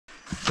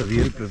It's a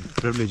real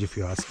privilege if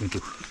you ask me to.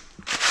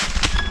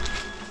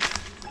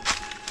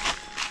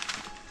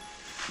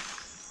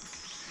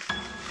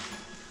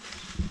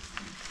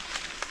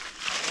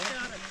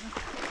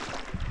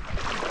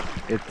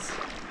 It's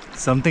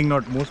something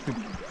not most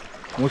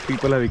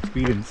people have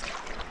experienced.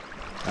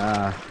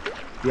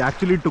 We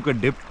actually took a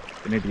dip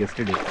in it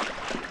yesterday,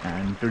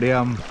 and today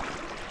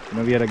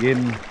we are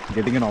again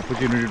getting an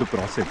opportunity to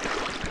cross it.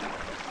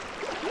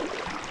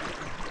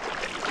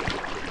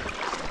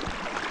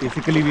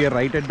 Basically, we are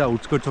right at the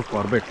outskirts of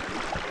Corbett,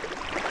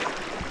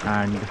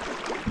 and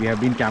we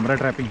have been camera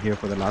trapping here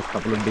for the last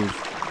couple of days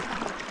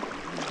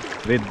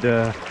with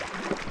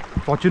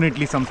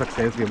fortunately some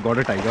success. We have got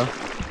a tiger,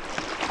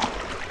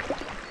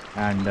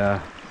 and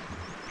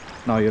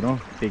now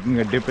taking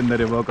a dip in the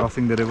river,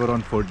 crossing the river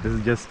on foot, this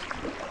is just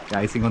the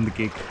icing on the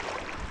cake.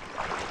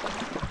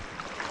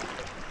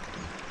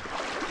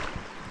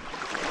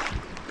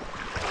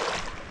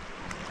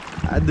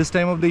 At this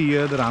time of the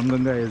year, the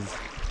Ramganga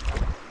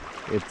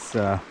it's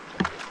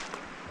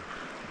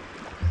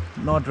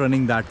not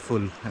running that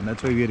full, and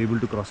that's why we are able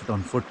to cross it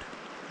on foot.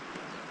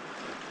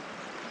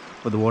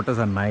 But the waters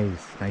are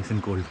nice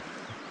and cold.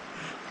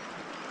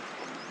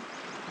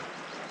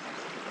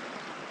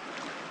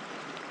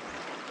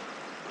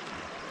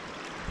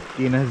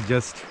 Kane has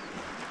just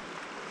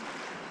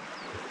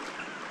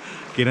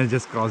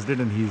crossed it,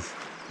 and he's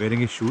wearing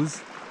his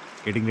shoes,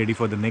 getting ready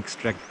for the next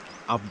trek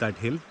up that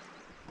hill.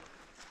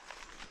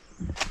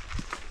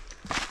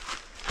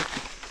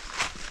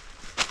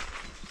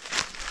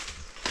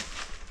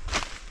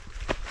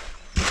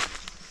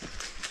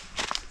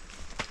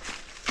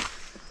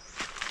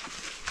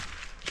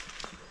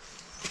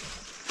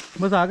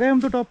 बस आ गए हम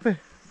तो top पे।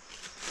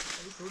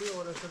 थोड़ी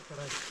और ऐसा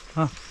चढ़ा है।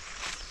 हाँ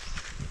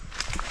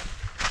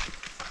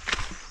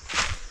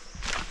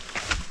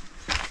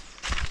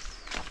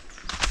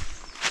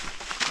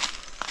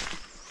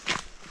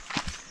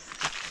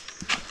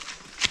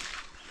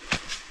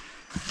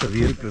It's a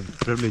real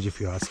privilege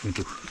if you ask me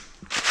to.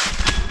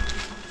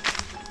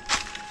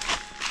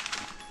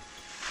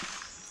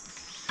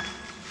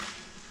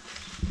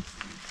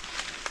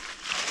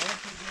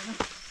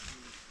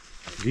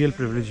 Real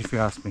privilege if you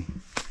ask me.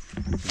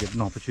 To get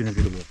an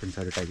opportunity to walk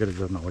inside a tiger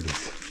reserve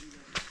nowadays,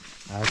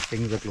 as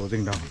things are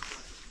closing down.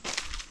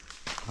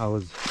 I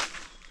was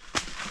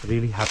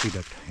really happy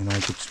that I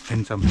could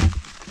spend some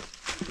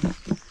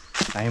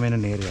time in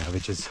an area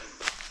which is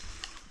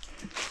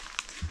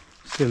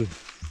still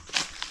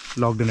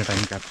locked in a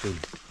time capsule.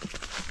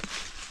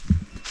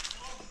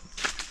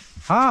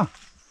 हाँ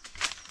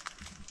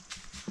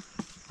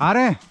आ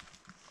रहे हैं।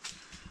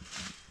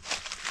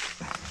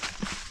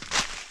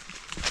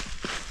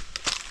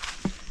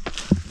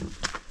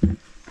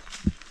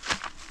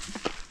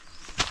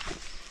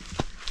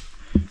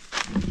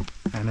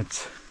 And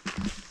it's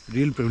a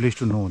real privilege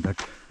to know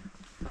that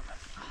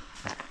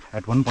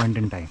at one point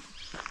in time,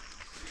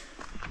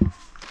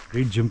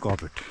 great Jim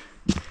Corbett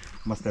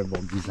must have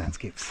walked these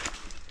landscapes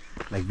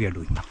like we are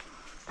doing now.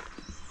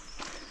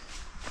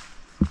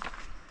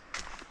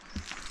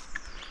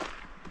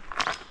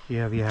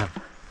 Here we have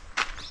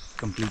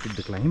completed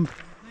the climb,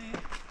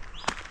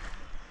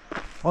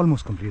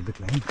 almost completed the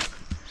climb.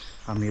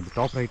 I'm near the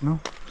top right now,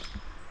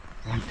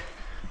 and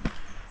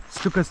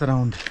it took us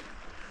around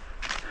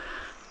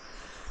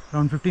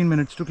 15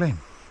 minutes to climb.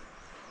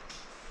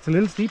 It's a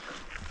little steep,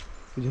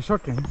 it's a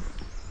short climb,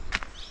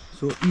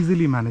 so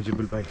easily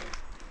manageable by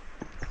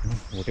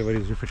whatever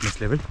is your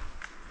fitness level.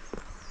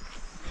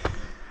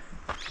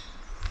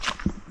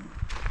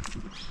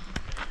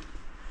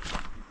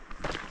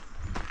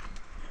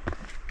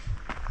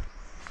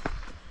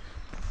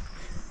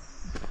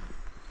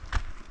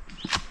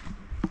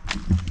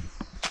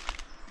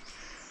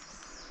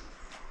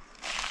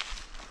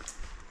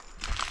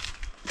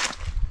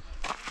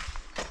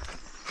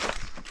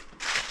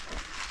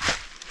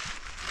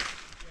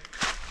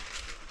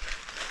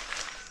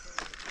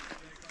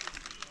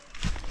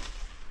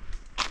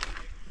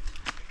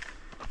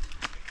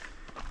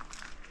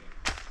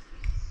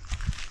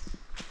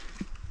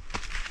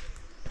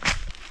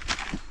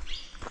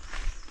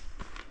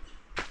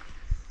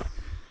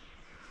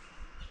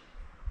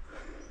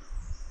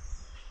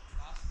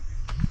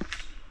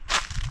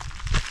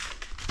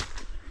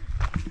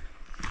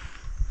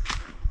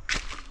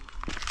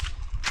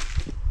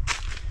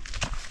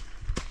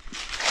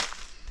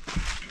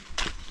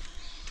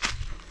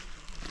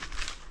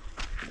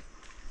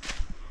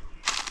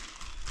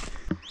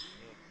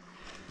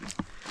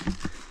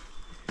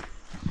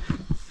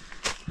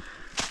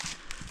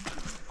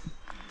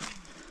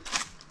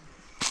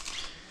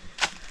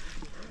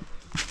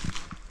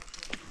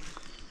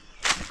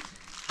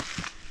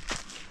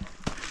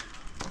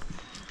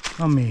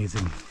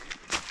 Amazing.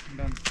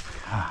 Done.